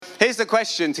Here's the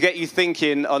question to get you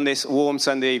thinking on this warm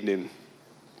Sunday evening.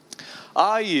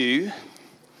 Are you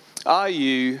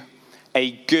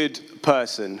a good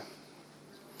person?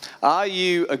 Are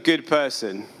you a good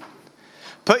person?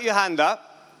 Put your hand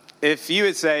up if you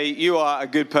would say you are a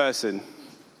good person.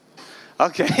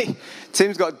 Okay,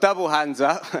 Tim's got double hands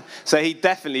up, so he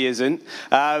definitely isn't.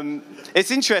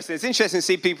 It's interesting to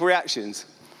see people's reactions.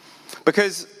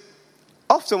 Because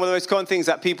often one of the most common things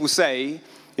that people say,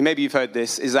 and maybe you've heard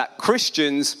this, is that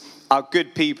Christians are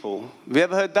good people. Have you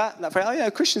ever heard that? Oh yeah,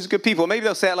 Christians are good people. Maybe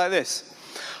they'll say it like this.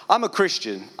 I'm a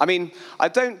Christian. I mean, I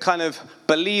don't kind of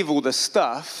believe all the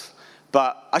stuff,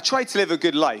 but I try to live a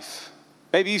good life.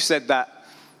 Maybe you've said that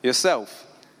yourself.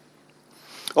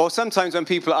 Or sometimes when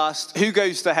people are asked, who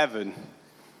goes to heaven?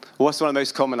 What's one of the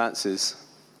most common answers?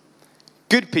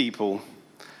 Good people.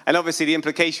 And obviously the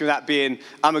implication of that being,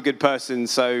 I'm a good person,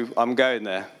 so I'm going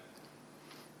there.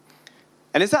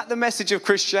 And is that the message of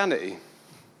Christianity?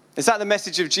 Is that the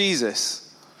message of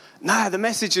Jesus? No, the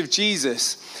message of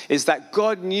Jesus is that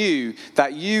God knew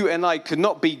that you and I could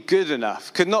not be good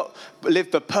enough, could not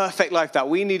live the perfect life that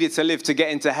we needed to live to get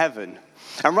into heaven.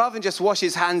 And rather than just wash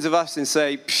his hands of us and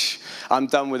say, I'm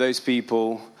done with those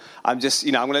people, I'm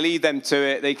going to leave them to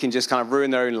it, they can just kind of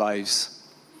ruin their own lives.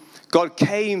 God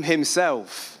came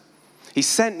himself. He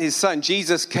sent his son.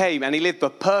 Jesus came and he lived the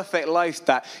perfect life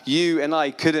that you and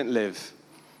I couldn't live.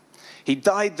 He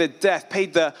died the death,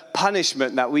 paid the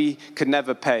punishment that we could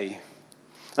never pay.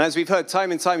 And as we've heard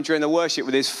time and time during the worship,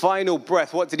 with his final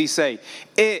breath, what did he say?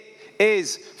 It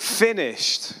is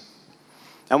finished.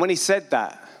 And when he said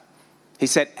that, he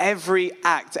said every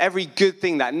act, every good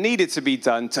thing that needed to be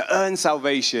done to earn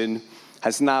salvation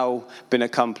has now been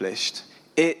accomplished.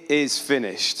 It is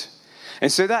finished.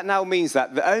 And so that now means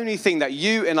that the only thing that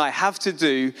you and I have to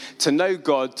do to know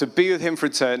God, to be with him for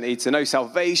eternity, to know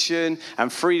salvation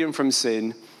and freedom from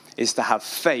sin, is to have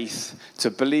faith, to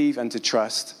believe and to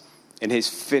trust in his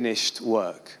finished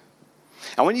work.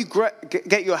 And when you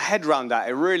get your head around that,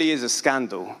 it really is a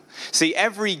scandal. See,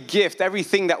 every gift,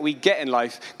 everything that we get in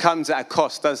life comes at a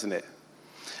cost, doesn't it?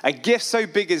 A gift so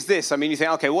big as this, I mean, you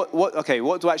think,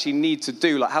 what do I actually need to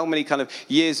do? Like, how many kind of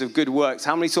years of good works?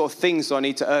 How many sort of things do I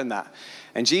need to earn that?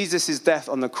 And Jesus' death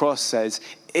on the cross says,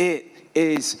 it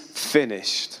is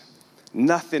finished.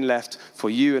 Nothing left for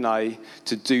you and I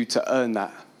to do to earn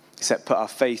that, except put our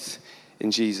faith in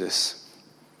Jesus.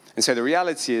 And so the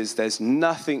reality is there's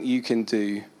nothing you can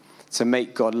do to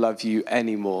make God love you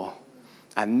anymore,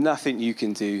 and nothing you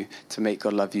can do to make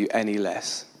God love you any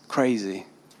less. Crazy.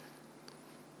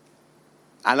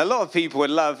 And a lot of people would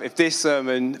love if this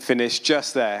sermon finished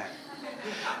just there.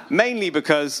 Mainly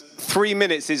because 3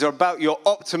 minutes is about your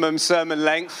optimum sermon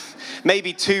length.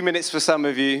 Maybe 2 minutes for some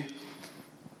of you.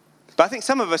 But I think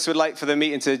some of us would like for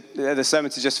the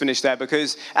sermon to just finish there,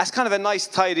 because that's kind of a nice,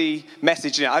 tidy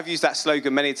message. You know, I've used that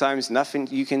slogan many times. Nothing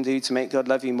you can do to make God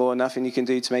love you more. Nothing you can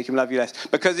do to make him love you less.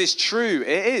 Because it's true.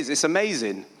 It is. It's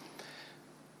amazing.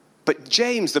 But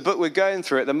James, the book we're going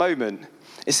through at the moment,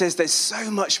 it says there's so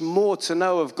much more to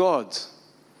know of God.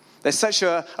 There's such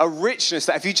a richness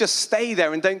that if you just stay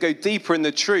there and don't go deeper in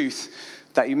the truth,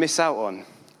 that you miss out on.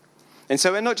 And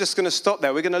so we're not just going to stop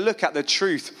there. We're going to look at the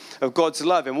truth of God's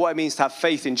love and what it means to have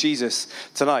faith in Jesus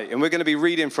tonight. And we're going to be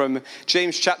reading from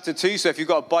James chapter 2. So if you've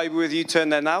got a Bible with you, turn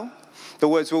there now. The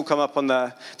words will come up on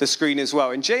the screen as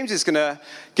well. And James is going to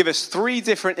give us 3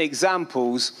 different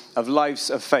examples of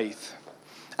lives of faith.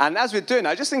 And as we're doing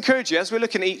that, I just encourage you, as we're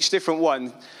looking at each different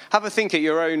one, have a think at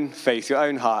your own faith, your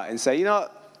own heart, and say, you know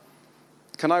what?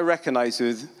 Can I recognize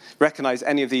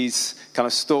any of these kind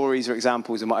of stories or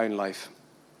examples in my own life?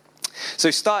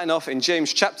 So starting off in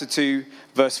James chapter 2,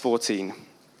 verse 14.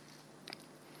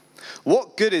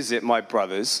 What good is it, my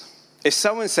brothers, if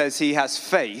someone says he has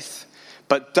faith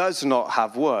but does not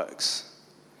have works?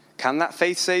 Can that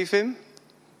faith save him?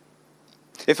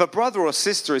 If a brother or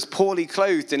sister is poorly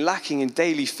clothed and lacking in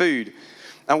daily food,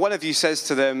 and one of you says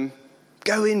to them,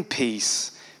 go in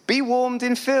peace, be warmed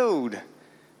and filled,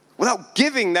 without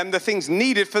giving them the things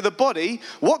needed for the body,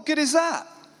 what good is that?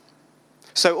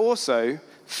 So also,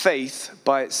 faith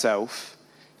by itself,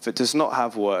 if it does not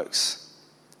have works,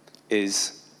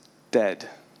 is dead.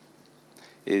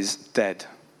 Is dead.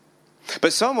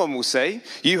 But someone will say,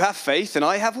 you have faith and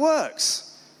I have works.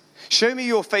 Show me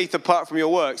your faith apart from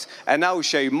your works, and I will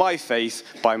show you my faith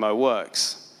by my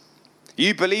works.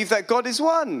 You believe that God is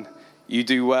one. You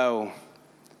do well.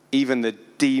 Even the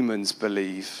demons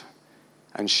believe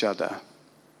and shudder.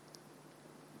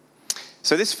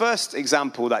 So this first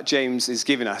example that James is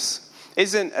giving us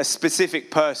isn't a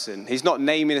specific person. He's not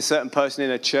naming a certain person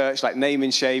in a church, like name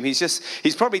and shame.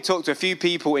 He's probably talked to a few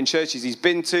people in churches he's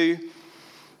been to.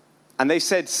 And they've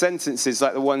said sentences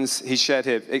like the ones he shared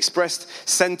here, expressed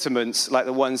sentiments like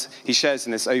the ones he shares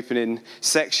in this opening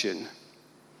section.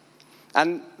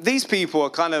 And these people are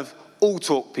kind of all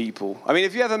talk people. I mean,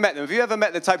 have you ever met them? Have you ever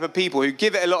met the type of people who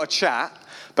give it a lot of chat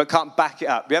but can't back it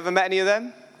up? Have you ever met any of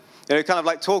them? You know, kind of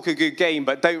like talk a good game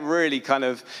but don't really kind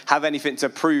of have anything to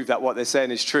prove that what they're saying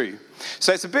is true.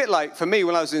 So it's a bit like, for me,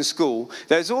 when I was in school,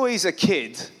 there's always a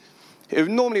kid who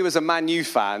normally was a Man U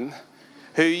fan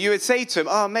who you would say to him,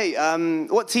 oh, mate,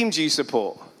 what team do you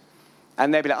support?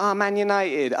 And they'd be like, oh, Man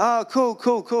United. Oh,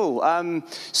 cool.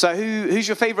 So who's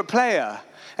your favourite player?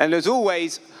 And there's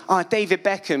always, oh, David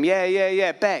Beckham.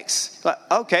 Yeah, Becks. Like,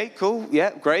 okay, cool.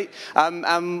 Yeah, great.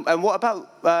 And what about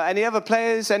any other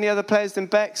players than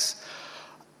Becks?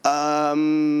 Well,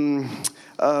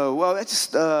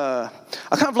 I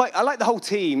like the whole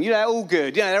team. You know, they're all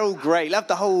good. You know, they're all great. Love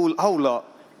the whole lot.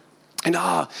 And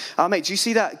mate, do you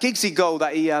see that Giggsy goal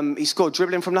that he scored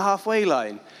dribbling from the halfway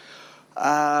line?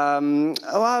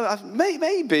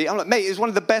 Maybe. I'm like, mate, it was one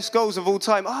of the best goals of all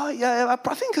time. Oh, yeah, I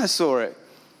think I saw it.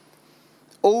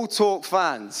 All talk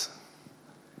fans.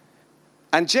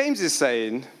 And James is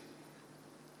saying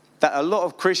that a lot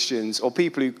of Christians, or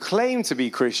people who claim to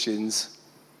be Christians,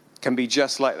 can be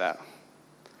just like that.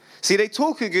 See, they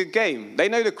talk a good game. They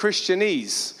know the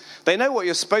Christianese. They know what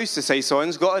you're supposed to say.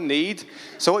 Someone's got a need.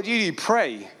 So what do?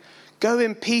 Pray. Go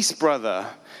in peace, brother.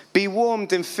 Be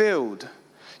warmed and filled.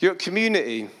 You're at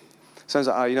community. Someone's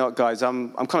like, oh, you know what, guys,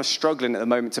 I'm kind of struggling at the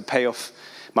moment to pay off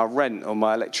my rent or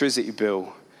my electricity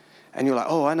bill. And you're like,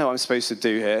 oh, I know what I'm supposed to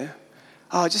do here.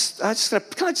 Oh,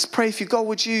 can I just pray for you? God,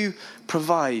 would you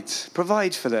provide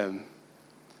for them?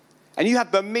 And you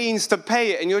have the means to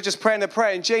pay it, and you're just praying a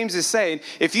prayer. And James is saying,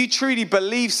 if you truly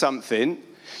believe something,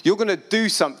 you're going to do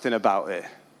something about it.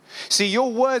 See,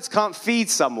 your words can't feed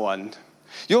someone.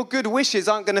 Your good wishes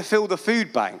aren't going to fill the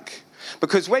food bank.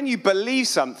 Because when you believe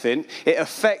something, it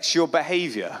affects your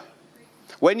behavior.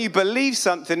 When you believe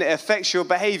something, it affects your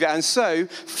behavior. And so,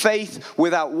 faith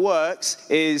without works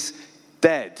is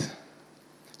dead.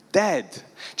 Dead.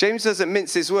 James doesn't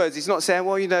mince his words. He's not saying,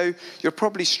 well, you know, you're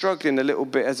probably struggling a little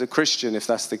bit as a Christian if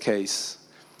that's the case.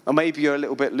 Or maybe you're a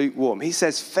little bit lukewarm. He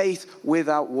says faith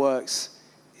without works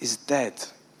is dead.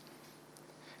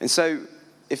 And so,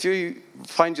 if you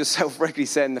find yourself regularly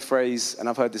saying the phrase, and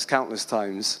I've heard this countless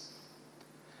times,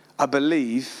 I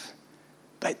believe,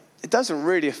 but it doesn't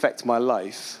really affect my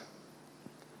life,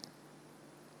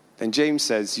 then James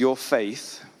says, your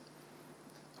faith,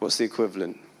 what's the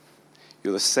equivalent?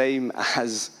 You're the same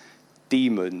as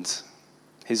demons.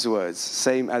 His words,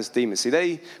 same as demons. See,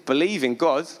 they believe in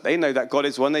God. They know that God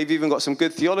is one. They've even got some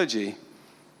good theology.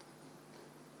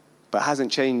 But it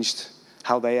hasn't changed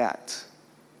how they act.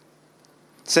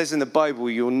 It says in the Bible,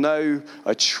 you'll know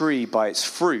a tree by its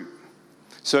fruit.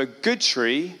 So a good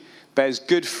tree bears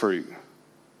good fruit.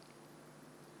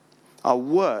 Our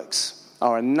works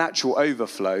are a natural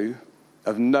overflow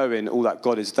of knowing all that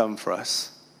God has done for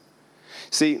us.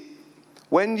 See,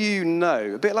 when you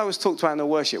know, a bit like was talked about in the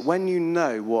worship, when you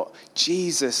know what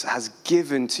Jesus has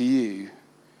given to you,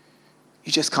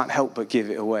 you just can't help but give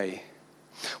it away.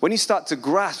 When you start to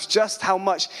grasp just how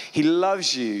much he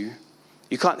loves you,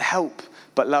 you can't help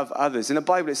but love others. In the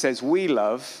Bible it says we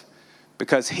love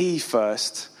because he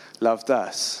first loved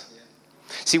us.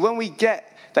 See, when we get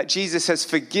that Jesus has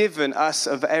forgiven us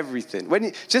of everything. When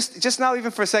you, just now,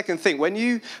 even for a second, think, when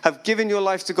you have given your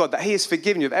life to God, that he has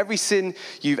forgiven you of every sin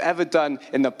you've ever done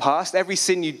in the past, every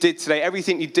sin you did today,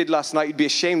 everything you did last night, you'd be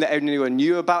ashamed that anyone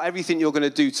knew about, everything you're going to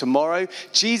do tomorrow.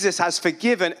 Jesus has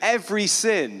forgiven every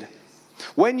sin.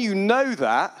 When you know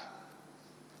that,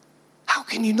 how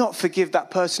can you not forgive that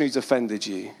person who's offended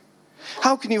you?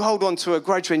 How can you hold on to a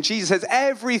grudge when Jesus says,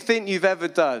 everything you've ever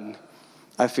done,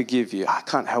 I forgive you? I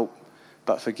can't help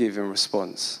but forgive in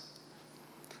response.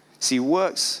 See,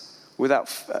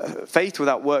 faith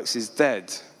without works is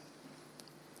dead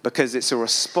because it's a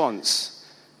response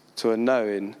to a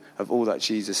knowing of all that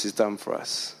Jesus has done for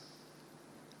us.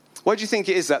 Why do you think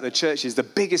it is that the church is the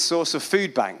biggest source of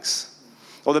food banks,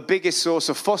 or the biggest source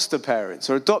of foster parents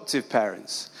or adoptive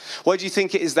parents? Why do you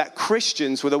think it is that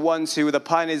Christians were the ones who were the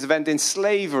pioneers of ending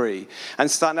slavery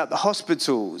and starting up the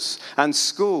hospitals and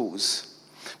schools?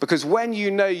 Because when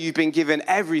you know you've been given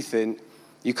everything,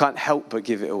 you can't help but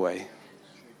give it away.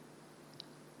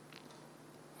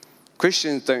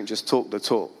 Christians don't just talk the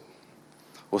talk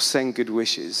or send good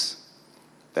wishes.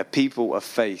 They're people of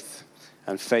faith,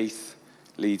 and faith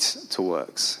leads to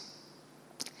works.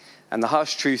 And the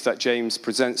harsh truth that James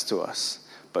presents to us,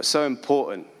 but so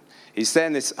important, he's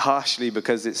saying this harshly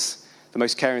because it's the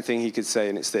most caring thing he could say,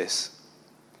 and it's this.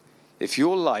 If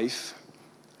your life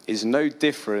is no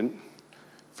different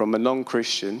from a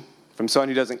non-Christian, from someone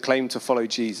who doesn't claim to follow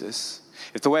Jesus,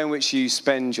 if the way in which you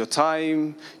spend your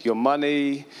time, your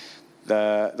money,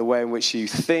 the way in which you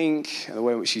think, and the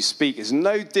way in which you speak is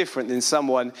no different than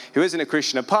someone who isn't a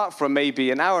Christian, apart from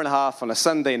maybe an hour and a half on a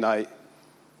Sunday night,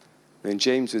 then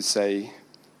James would say,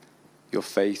 your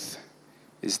faith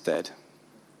is dead.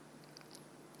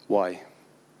 Why?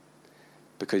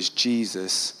 Because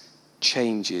Jesus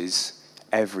changes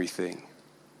everything.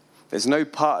 There's no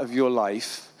part of your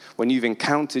life when you've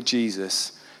encountered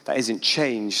Jesus that isn't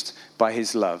changed by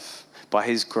his love, by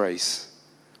his grace.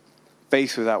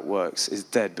 Faith without works is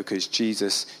dead because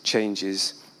Jesus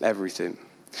changes everything.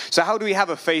 So how do we have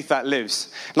a faith that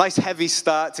lives? Nice heavy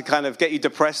start to kind of get you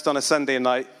depressed on a Sunday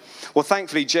night. Well,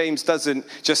 thankfully, James doesn't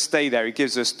just stay there. He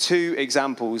gives us 2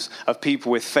 examples of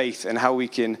people with faith and how we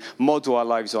can model our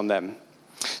lives on them.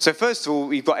 So first of all,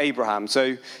 we've got Abraham.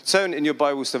 So turn in your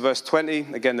Bibles to verse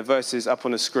 20. Again, the verse is up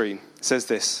on the screen. It says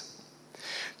this.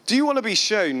 Do you want to be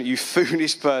shown, you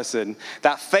foolish person,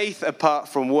 that faith apart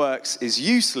from works is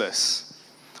useless?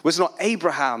 Was not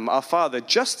Abraham, our father,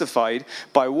 justified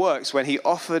by works when he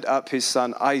offered up his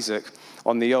son Isaac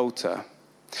on the altar?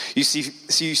 You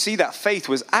see that faith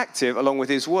was active along with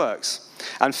his works,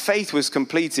 and faith was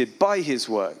completed by his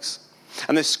works.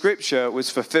 And the scripture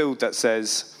was fulfilled that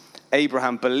says,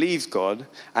 Abraham believed God,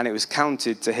 and it was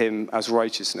counted to him as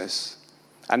righteousness.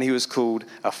 And he was called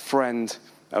a friend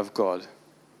of God.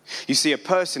 You see, a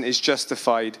person is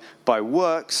justified by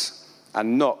works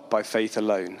and not by faith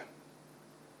alone.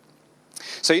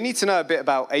 So you need to know a bit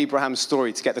about Abraham's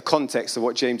story to get the context of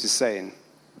what James is saying.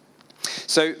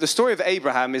 So the story of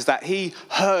Abraham is that he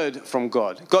heard from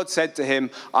God. God said to him,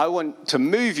 I want to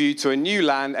move you to a new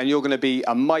land and you're going to be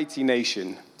a mighty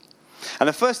nation. And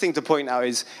the first thing to point out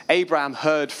is Abraham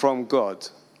heard from God.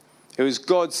 It was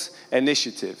God's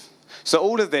initiative. So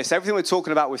all of this, everything we're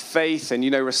talking about with faith and,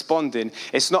 responding,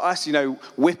 it's not us,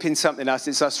 whipping something else.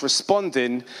 It's us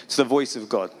responding to the voice of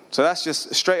God. So that's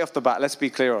just straight off the bat. Let's be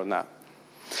clear on that.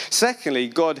 Secondly,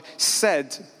 God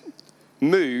said,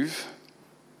 move,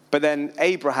 but then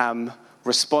Abraham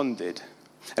responded.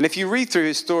 And if you read through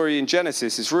his story in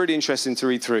Genesis, it's really interesting to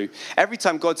read through. Every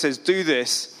time God says, do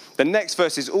this, the next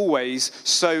verse is always,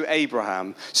 so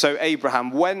Abraham. So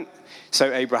Abraham went,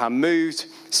 so Abraham moved,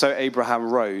 so Abraham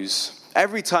rose.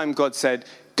 Every time God said,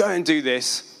 go and do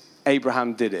this,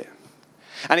 Abraham did it.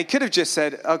 And he could have just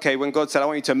said, okay, when God said, I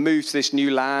want you to move to this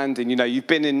new land, and you've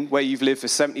been in where you've lived for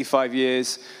 75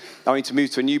 years, I want you to move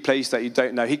to a new place that you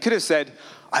don't know. He could have said,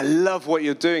 I love what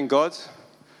you're doing, God.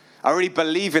 I really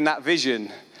believe in that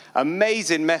vision.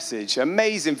 Amazing message,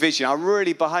 amazing vision. I'm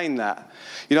really behind that.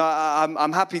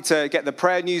 I'm happy to get the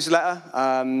prayer newsletter.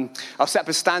 I'll set up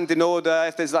a standing order.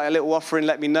 If there's like a little offering,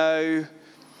 let me know.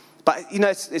 But,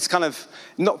 it's kind of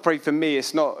not probably for me.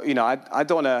 It's not, I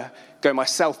don't want to go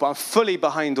myself, but I'm fully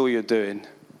behind all you're doing.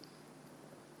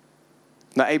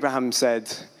 Now, Abraham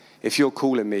said, if you're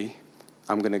calling me,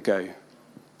 I'm going to go.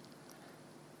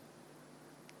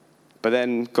 But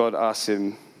then God asked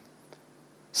him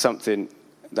something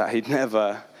that he'd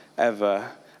never, ever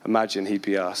imagined he'd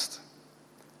be asked.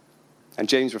 And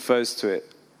James refers to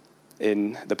it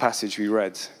in the passage we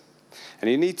read. And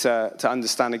you need to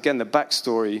understand, again, the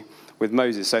backstory with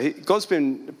Moses. So God's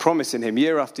been promising him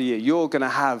year after year, you're going to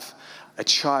have a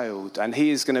child, and he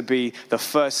is going to be the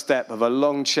first step of a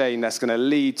long chain that's going to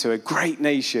lead to a great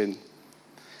nation.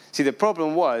 See, the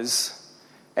problem was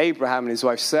Abraham and his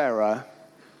wife Sarah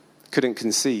couldn't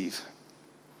conceive.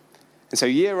 And so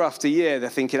year after year, they're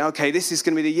thinking, okay, this is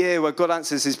going to be the year where God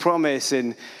answers his promise.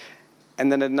 And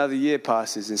then another year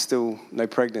passes and still no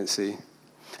pregnancy.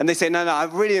 And they say, no,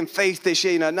 I'm really in faith this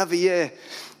year, another year.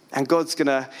 And God's going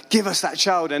to give us that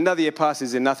child. And another year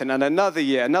passes in nothing. And another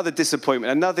year, another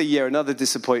disappointment. Another year, another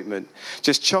disappointment.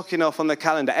 Just chalking off on the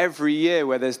calendar every year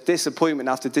where there's disappointment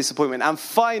after disappointment. And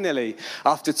finally,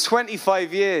 after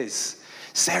 25 years,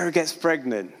 Sarah gets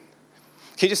pregnant.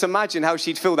 Can you just imagine how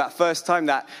she'd feel that first time,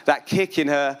 that kick in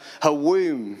her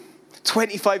womb?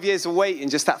 25 years of waiting,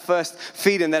 just that first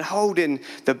feeding, then holding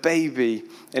the baby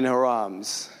in her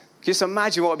arms. Can you just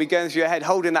imagine what would be going through your head,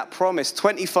 holding that promise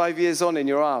 25 years on in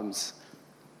your arms?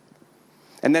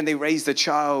 And then they raise the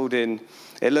child, and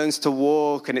it learns to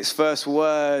walk, and its first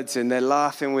words, and they're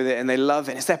laughing with it, and they love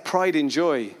it. It's their pride and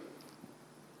joy.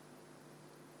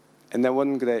 And then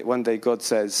one day God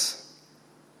says,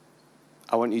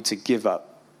 I want you to give up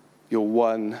your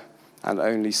one and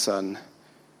only son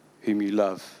whom you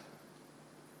love.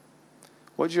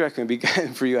 What do you reckon would be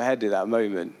going through your head at that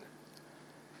moment?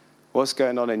 What's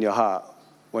going on in your heart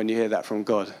when you hear that from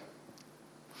God?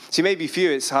 See, maybe for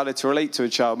you it's harder to relate to a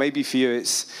child. Maybe for you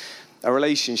it's a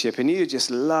relationship and you just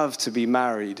love to be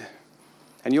married,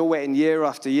 and you're waiting year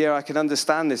after year. I can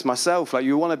understand this myself. Like,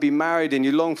 you want to be married and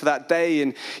you long for that day,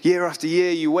 and year after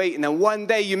year you wait, and then one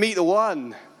day you meet the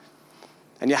one.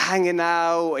 And you're hanging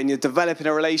out and you're developing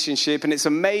a relationship, and it's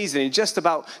amazing. You're just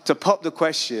about to pop the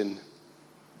question.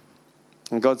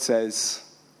 And God says,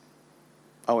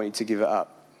 I want you to give it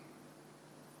up.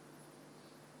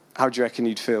 How do you reckon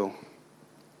you'd feel?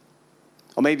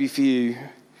 Or maybe for you,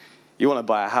 you want to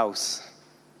buy a house.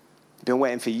 You've been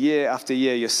waiting for year after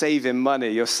year. You're saving money.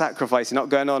 You're sacrificing, not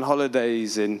going on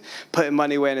holidays and putting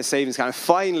money away in a savings account. And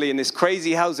finally, in this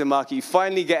crazy housing market, you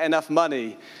finally get enough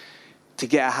money to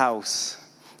get a house.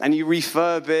 And you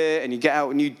refurb it, and you get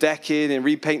out new decking and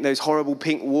repaint those horrible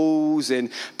pink walls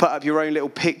and put up your own little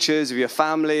pictures of your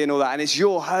family and all that. And it's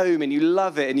your home, and you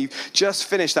love it, and you've just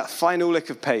finished that final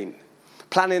lick of paint,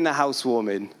 planning the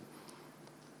housewarming.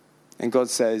 And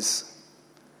God says,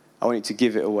 I want you to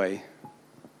give it away.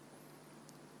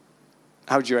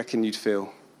 How do you reckon you'd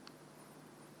feel?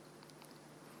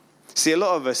 See, a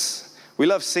lot of us, we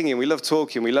love singing, we love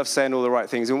talking, we love saying all the right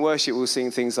things. In worship, we'll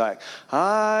sing things like,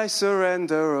 I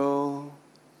surrender all.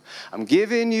 I'm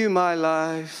giving you my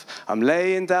life. I'm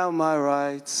laying down my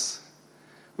rights.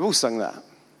 We've all sung that.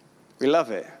 We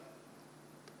love it.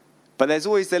 But there's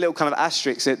always the little kind of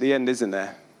asterisk at the end, isn't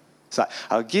there? It's like,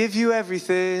 I'll give you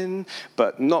everything,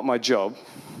 but not my job.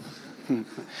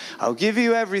 I'll give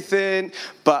you everything,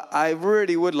 but I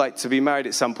really would like to be married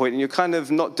at some point, and you're kind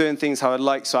of not doing things how I'd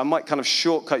like, so I might kind of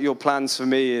shortcut your plans for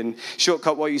me and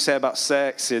shortcut what you say about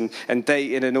sex and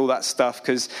dating and all that stuff,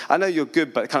 because I know you're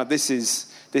good, but kind of this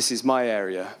is my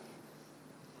area.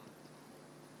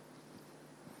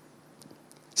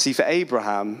 See, for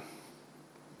Abraham,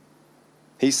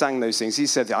 he sang those things. He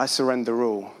said, I surrender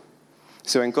all.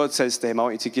 So when God says to him, I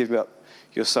want you to give up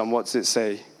your son, what does it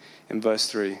say in verse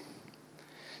 3?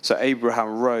 So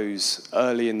Abraham rose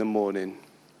early in the morning,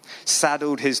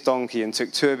 saddled his donkey, and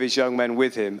took 2 of his young men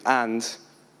with him and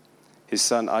his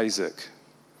son Isaac.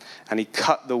 And he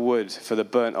cut the wood for the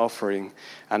burnt offering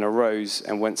and arose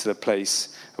and went to the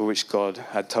place of which God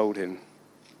had told him.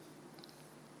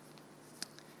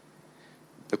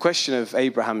 The question of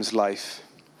Abraham's life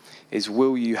is,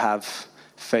 will you have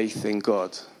faith in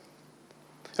God?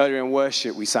 Earlier in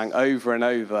worship, we sang over and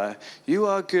over, you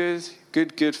are good,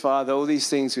 good, good Father. All these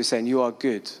things we're saying, you are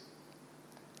good.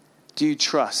 Do you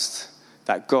trust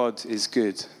that God is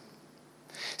good?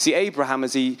 See, Abraham,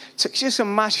 as he took, just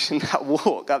imagine that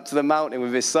walk up to the mountain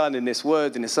with his son in this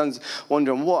word, and his son's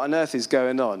wondering what on earth is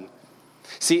going on.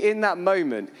 See, in that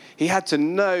moment, he had to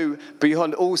know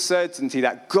beyond all certainty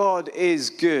that God is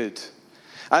good.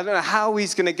 I don't know how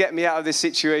he's going to get me out of this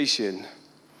situation,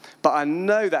 but I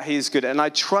know that he is good, and I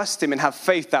trust him and have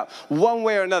faith that one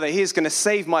way or another, he is going to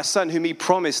save my son whom he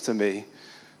promised to me.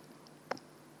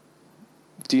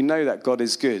 Do you know that God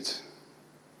is good?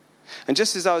 And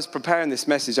just as I was preparing this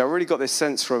message, I really got this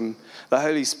sense from the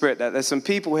Holy Spirit that there's some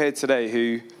people here today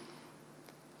who,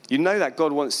 you know that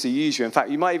God wants to use you. In fact,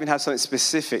 you might even have something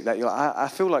specific that you're like, I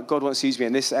feel like God wants to use me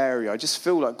in this area. I just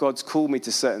feel like God's called me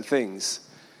to certain things.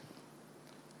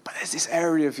 But there's this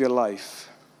area of your life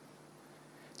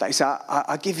that you say,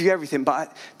 I give you everything,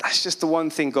 but that's just the one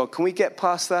thing, God. Can we get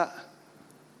past that?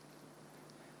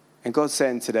 And God's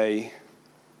saying today,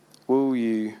 will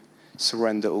you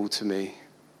surrender all to me?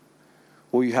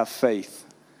 Will you have faith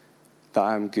that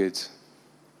I am good?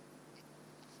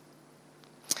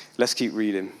 Let's keep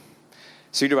reading.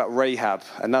 So you read about Rahab,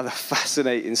 another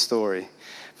fascinating story.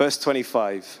 Verse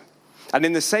 25. And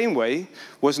in the same way,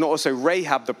 was not also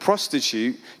Rahab the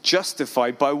prostitute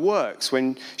justified by works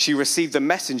when she received the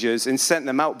messengers and sent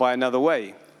them out by another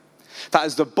way? That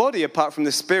as the body apart from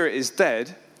the spirit is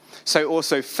dead, so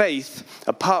also faith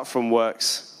apart from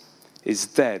works is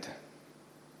dead.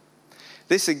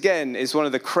 This again is one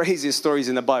of the craziest stories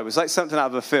in the Bible. It's like something out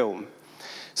of a film.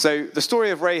 So the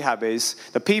story of Rahab is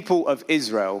the people of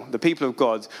Israel, the people of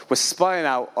God, were spying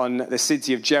out on the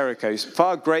city of Jericho,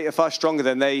 far greater, far stronger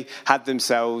than they had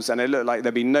themselves, and it looked like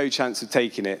there'd be no chance of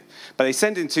taking it. But they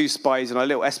send in 2 spies on a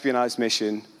little espionage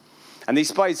mission, and these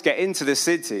spies get into the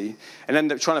city and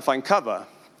end up trying to find cover,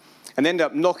 and they end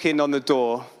up knocking on the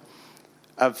door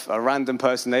of a random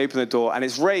person. They open the door, and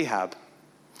it's Rahab.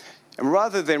 And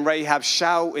rather than Rahab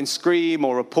shout and scream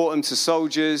or report them to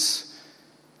soldiers,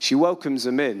 she welcomes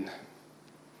them in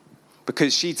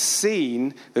because she'd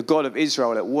seen the God of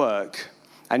Israel at work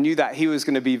and knew that he was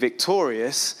going to be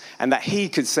victorious and that he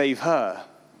could save her.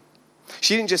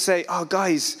 She didn't just say, oh,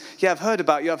 guys, yeah, I've heard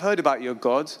about your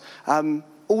God.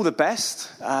 All the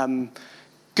best.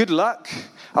 Good luck.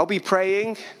 I'll be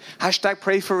praying. #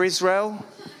 pray for Israel.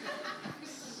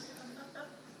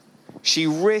 She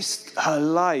risked her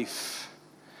life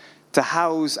to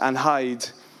house and hide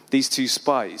these two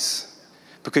spies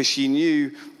because she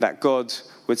knew that God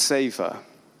would save her.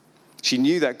 She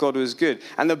knew that God was good.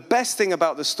 And the best thing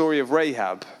about the story of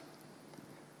Rahab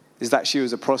is that she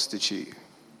was a prostitute.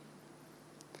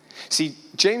 See,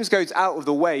 James goes out of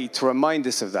the way to remind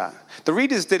us of that. The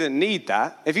readers didn't need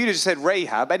that. If you'd have just said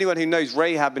Rahab, anyone who knows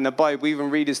Rahab in the Bible, even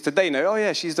readers today know, oh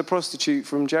yeah, she's the prostitute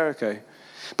from Jericho.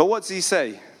 But what does he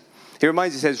say? He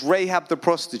reminds us, he says, Rahab the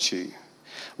prostitute.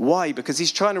 Why? Because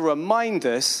he's trying to remind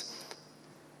us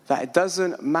that it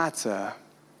doesn't matter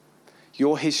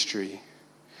your history,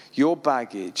 your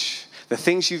baggage, the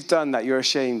things you've done that you're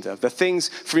ashamed of, the things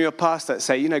from your past that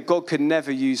say, God could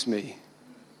never use me.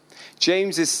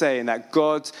 James is saying that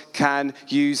God can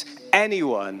use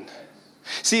anyone.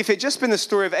 See, if it had just been the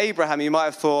story of Abraham, you might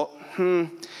have thought,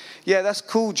 yeah, that's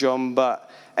cool, John, but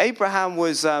Abraham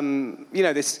was,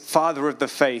 this father of the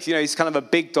faith. He's kind of a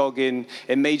big dog in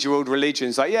major world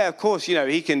religions. Like, yeah, of course,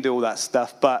 he can do all that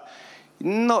stuff, but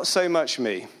not so much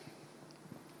me.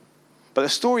 But the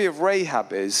story of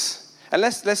Rahab is, and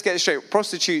let's get it straight,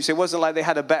 prostitutes, it wasn't like they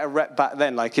had a better rep back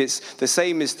then, like it's the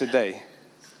same as today.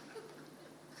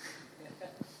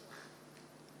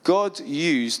 God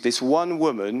used this one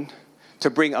woman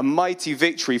to bring a mighty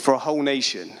victory for a whole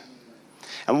nation.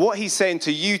 And what he's saying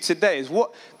to you today is,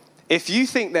 if you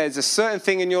think there's a certain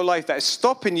thing in your life that is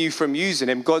stopping you from using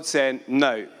him, God's saying,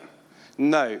 no.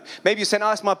 Maybe you're saying,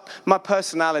 it's my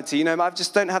personality. I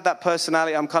just don't have that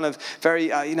personality. I'm kind of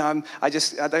very, I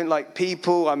don't like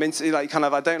people. I'm into, I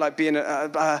don't like being,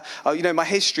 my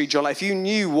history, John. Like, if you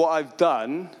knew what I've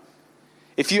done,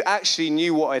 if you actually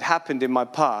knew what had happened in my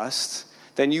past,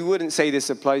 then you wouldn't say this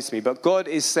applies to me. But God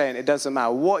is saying it doesn't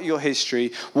matter what your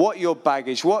history, what your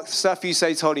baggage, what stuff you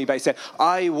say is holding you back. He said,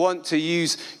 I want to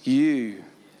use you.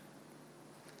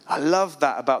 I love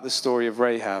that about the story of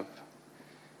Rahab.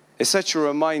 It's such a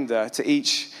reminder to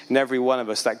each and every one of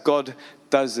us that God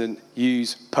doesn't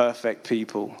use perfect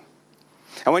people.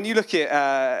 And when you look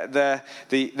at the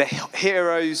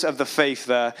heroes of the faith,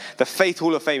 the Faith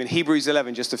Hall of Fame in Hebrews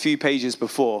 11, just a few pages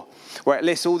before, where it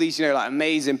lists all these,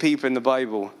 amazing people in the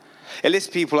Bible. It lists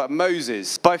people like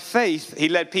Moses. By faith, he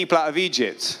led people out of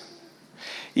Egypt.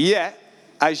 Yet,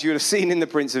 as you would have seen in The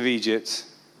Prince of Egypt,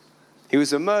 he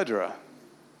was a murderer.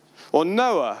 Or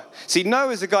Noah. See,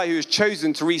 Noah is the guy who was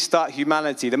chosen to restart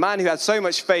humanity. The man who had so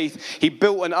much faith, he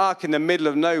built an ark in the middle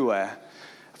of nowhere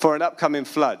for an upcoming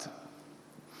flood.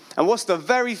 And what's the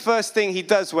very first thing he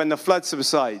does when the flood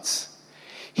subsides?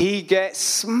 He gets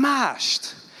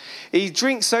smashed. He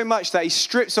drinks so much that he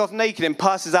strips off naked and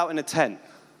passes out in a tent.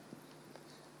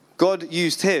 God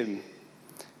used him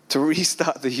to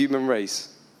restart the human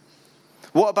race.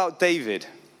 What about David?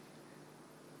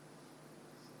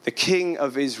 The king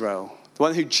of Israel, the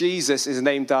one who Jesus is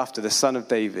named after, the son of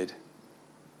David,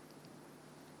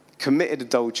 committed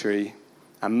adultery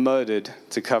and murdered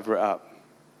to cover it up.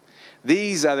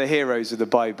 These are the heroes of the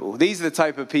Bible. These are the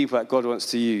type of people that God wants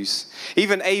to use.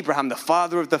 Even Abraham, the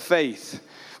father of the faith,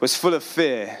 was full of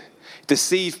fear,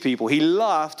 deceived people. He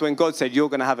laughed when God said, you're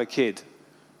going to have a kid.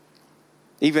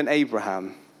 Even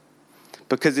Abraham.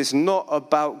 Because it's not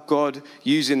about God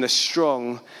using the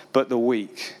strong, but the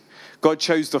weak. God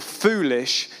chose the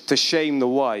foolish to shame the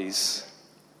wise.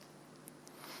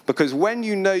 Because when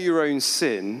you know your own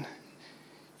sin,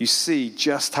 you see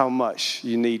just how much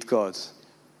you need God.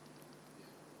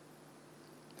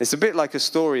 It's a bit like a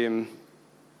story in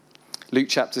Luke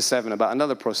chapter 7 about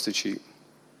another prostitute.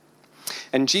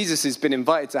 And Jesus has been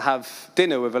invited to have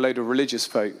dinner with a load of religious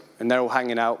folk. And they're all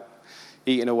hanging out,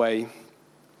 eating away.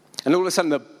 And all of a sudden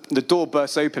the door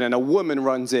bursts open and a woman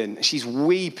runs in. She's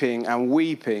weeping and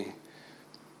weeping.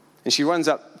 And she runs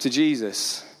up to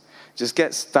Jesus, just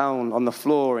gets down on the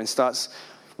floor and starts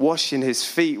washing his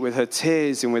feet with her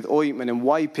tears and with ointment and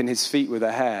wiping his feet with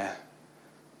her hair.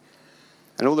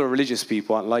 And all the religious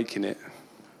people aren't liking it.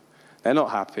 They're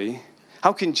not happy.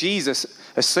 How can Jesus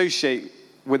associate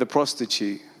with a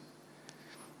prostitute?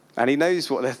 And he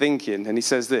knows what they're thinking, and he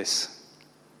says this.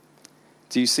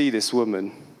 Do you see this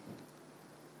woman?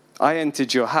 I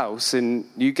entered your house, and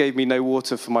you gave me no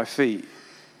water for my feet.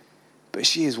 But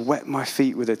she has wet my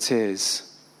feet with her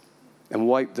tears and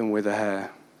wiped them with her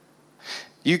hair.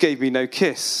 You gave me no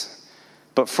kiss,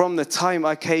 but from the time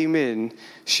I came in,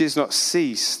 she has not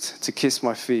ceased to kiss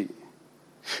my feet.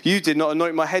 You did not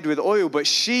anoint my head with oil, but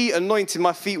she anointed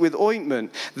my feet with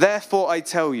ointment. Therefore I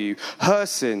tell you, her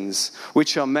sins,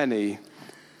 which are many,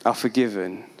 are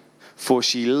forgiven, for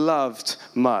she loved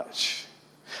much.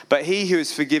 But he who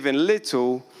is forgiven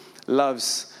little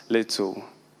loves little.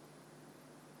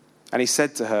 And he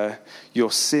said to her,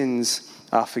 your sins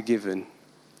are forgiven.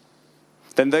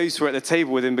 Then those who were at the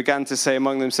table with him began to say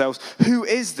among themselves, "Who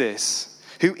is this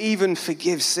who even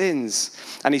forgives sins?"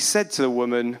 And he said to the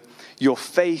woman, "Your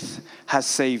faith has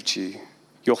saved you.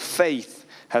 Your faith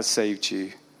has saved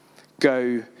you.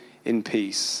 Go in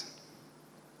peace."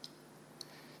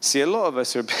 See, a lot of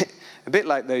us are a bit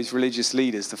like those religious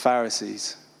leaders, the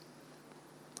Pharisees.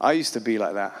 I used to be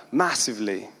like that,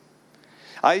 massively.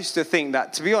 I used to think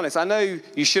that, to be honest, I know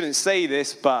you shouldn't say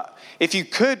this, but if you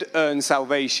could earn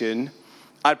salvation,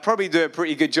 I'd probably do a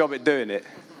pretty good job at doing it.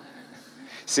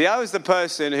 See, I was the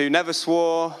person who never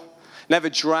swore, never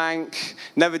drank,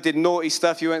 never did naughty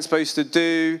stuff you weren't supposed to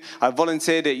do. I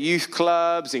volunteered at youth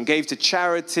clubs and gave to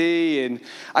charity. And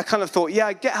I kind of thought, yeah,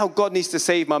 I get how God needs to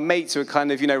save my mates who are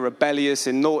kind of, rebellious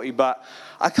and naughty, but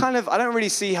I don't really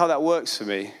see how that works for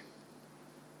me.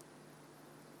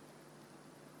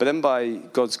 But then by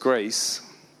God's grace,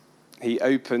 he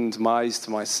opened my eyes to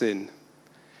my sin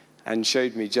and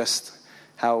showed me just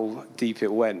how deep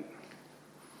it went.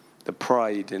 The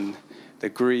pride and the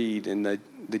greed and the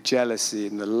jealousy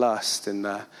and the lust and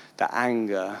the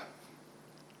anger.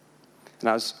 And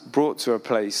I was brought to a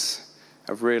place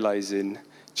of realizing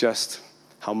just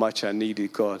how much I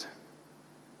needed God.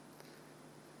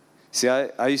 See,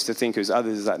 I used to think it was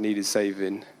others that needed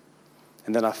saving.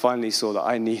 And then I finally saw that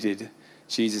I needed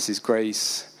Jesus'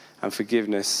 grace and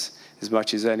forgiveness as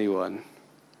much as anyone.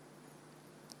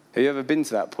 Have you ever been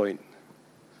to that point?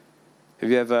 Have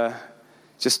you ever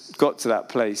just got to that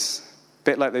place? A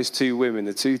bit like those two women,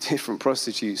 the two different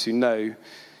prostitutes who know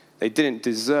they didn't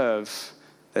deserve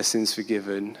their sins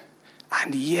forgiven,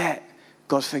 and yet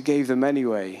God forgave them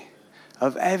anyway,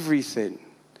 of everything.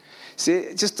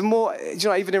 See, just the more,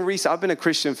 even in recent, I've been a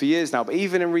Christian for years now, but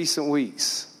even in recent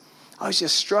weeks, I was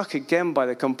just struck again by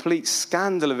the complete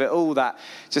scandal of it all, that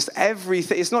just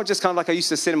everything, it's not just kind of like I used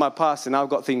to sin in my past and now I've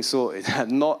got things sorted.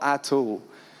 Not at all.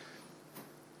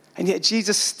 And yet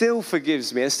Jesus still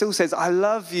forgives me and still says, I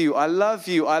love you, I love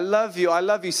you, I love you, I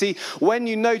love you. See, when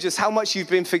you know just how much you've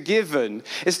been forgiven,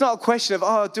 it's not a question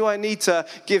of, do I need to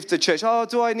give to church?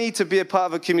 Do I need to be a part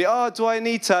of a community? Do I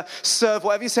need to serve?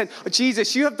 Whatever you said,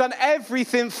 Jesus, you have done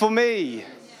everything for me.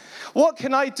 What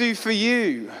can I do for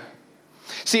you?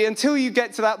 See, until you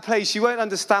get to that place, you won't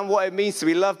understand what it means to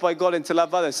be loved by God and to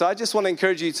love others. So I just want to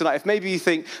encourage you tonight, if maybe you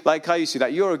think, like I used to,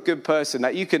 that you're a good person,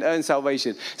 that you can earn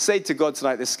salvation, say to God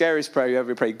tonight, the scariest prayer you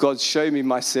ever pray, God, show me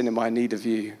my sin and my need of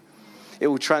you. It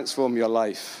will transform your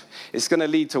life. It's going to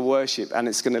lead to worship and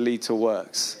it's going to lead to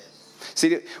works.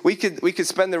 See, we could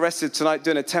spend the rest of tonight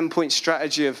doing a 10-point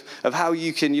strategy of how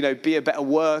you can, be a better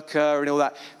worker and all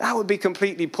that. That would be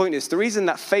completely pointless. The reason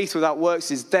that faith without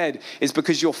works is dead is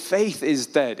because your faith is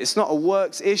dead. It's not a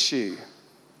works issue.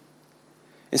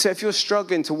 And so if you're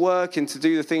struggling to work and to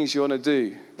do the things you want to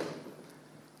do,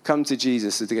 come to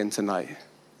Jesus again tonight.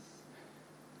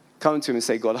 Come to him and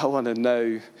say, God, I want to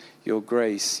know your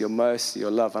grace, your mercy,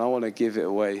 your love, and I want to give it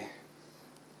away.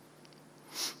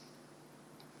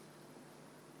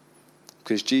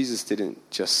 Because Jesus didn't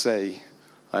just say,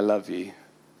 I love you.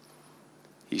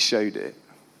 He showed it.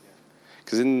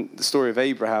 Because in the story of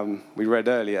Abraham, we read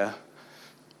earlier,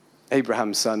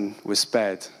 Abraham's son was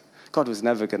spared. God was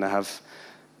never going to have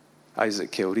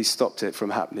Isaac killed. He stopped it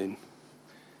from happening.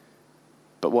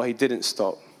 But what he didn't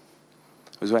stop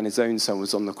was when his own son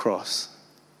was on the cross.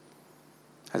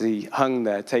 As he hung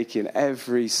there, taking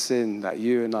every sin that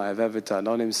you and I have ever done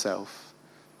on himself.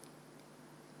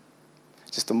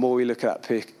 Just the more we look at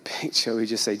that picture, we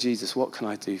just say, Jesus, what can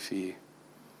I do for you?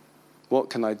 What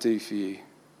can I do for you?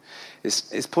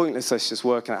 It's pointless us just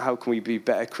working out how can we be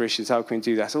better Christians, how can we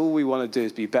do that? All we want to do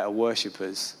is be better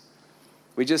worshippers.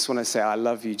 We just want to say, I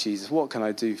love you, Jesus. What can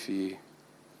I do for you?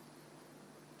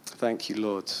 Thank you,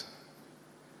 Lord.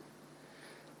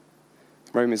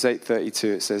 Romans 8:32,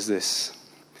 it says this,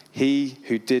 he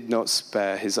who did not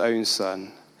spare his own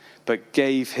son, but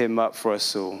gave him up for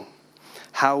us all,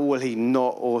 how will he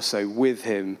not also with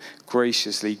him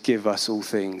graciously give us all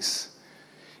things?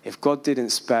 If God didn't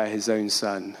spare his own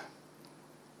son,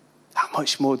 how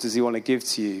much more does he want to give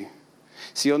to you?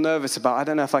 So you're nervous about, I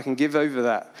don't know if I can give over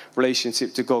that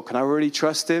relationship to God. Can I really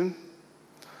trust him?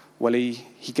 Well, he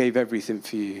gave everything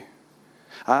for you.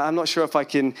 I'm not sure if I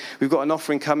can, we've got an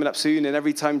offering coming up soon, and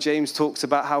every time James talks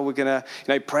about how we're going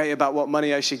to pray about what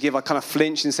money I should give, I kind of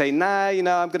flinch and say,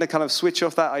 I'm going to kind of switch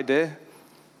off that idea.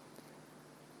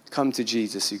 Come to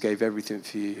Jesus who gave everything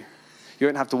for you. You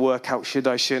don't have to work out, should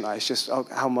I, shouldn't I? It's just,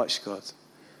 how much, God?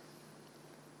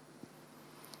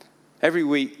 Every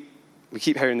week, we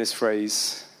keep hearing this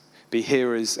phrase, be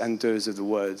hearers and doers of the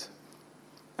word.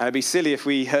 And it'd be silly if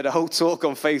we heard a whole talk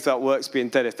on faith without works being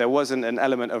dead, if there wasn't an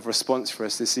element of response for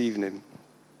us this evening.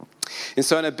 And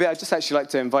so in a bit, I'd just actually like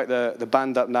to invite the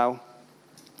band up now.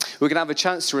 We're going to have a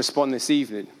chance to respond this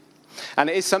evening. And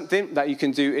it is something that you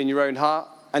can do in your own heart.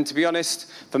 And to be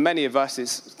honest, for many of us,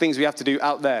 it's things we have to do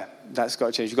out there. That's got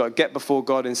to change. You've got to get before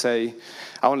God and say,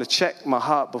 I want to check my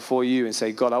heart before you and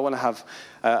say, God, I want to have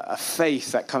a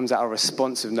faith that comes out of a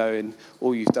response of knowing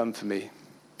all you've done for me.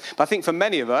 But I think for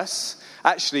many of us,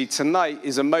 actually, tonight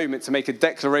is a moment to make a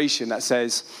declaration that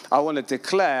says, I want to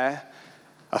declare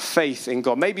a faith in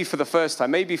God. Maybe for the first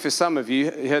time, maybe for some of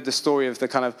you, you heard the story of the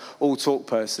kind of all-talk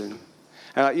person.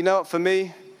 And like, you know what, for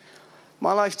me,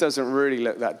 my life doesn't really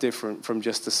look that different from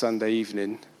just a Sunday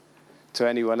evening to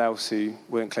anyone else who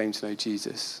wouldn't claim to know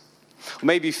Jesus. Or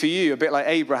maybe for you, a bit like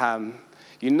Abraham,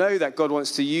 you know that God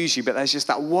wants to use you, but there's just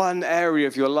that one area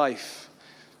of your life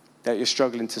that you're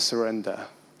struggling to surrender.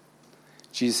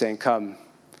 Jesus saying, come,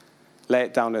 lay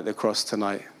it down at the cross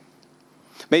tonight.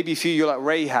 Maybe for you, you're like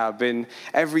Rahab, and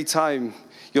every time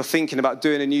you're thinking about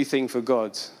doing a new thing for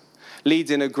God,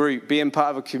 leading a group, being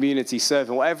part of a community,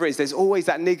 serving, whatever it is, there's always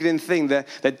that niggling thing, the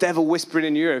devil whispering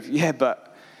in your ear, yeah,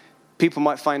 but people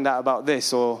might find out about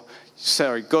this, or,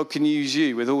 sorry, God can use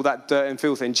you with all that dirt and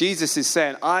filth. And Jesus is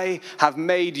saying, I have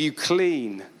made you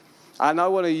clean, and I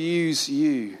want to use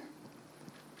you.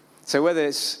 So whether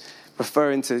it's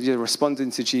referring to,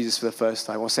 responding to Jesus for the first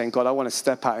time, or saying, God, I want to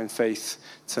step out in faith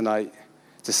tonight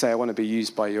to say I want to be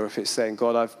used by you, or if it's saying,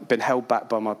 God, I've been held back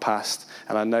by my past,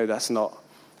 and I know that's not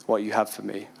what you have for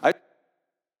me. I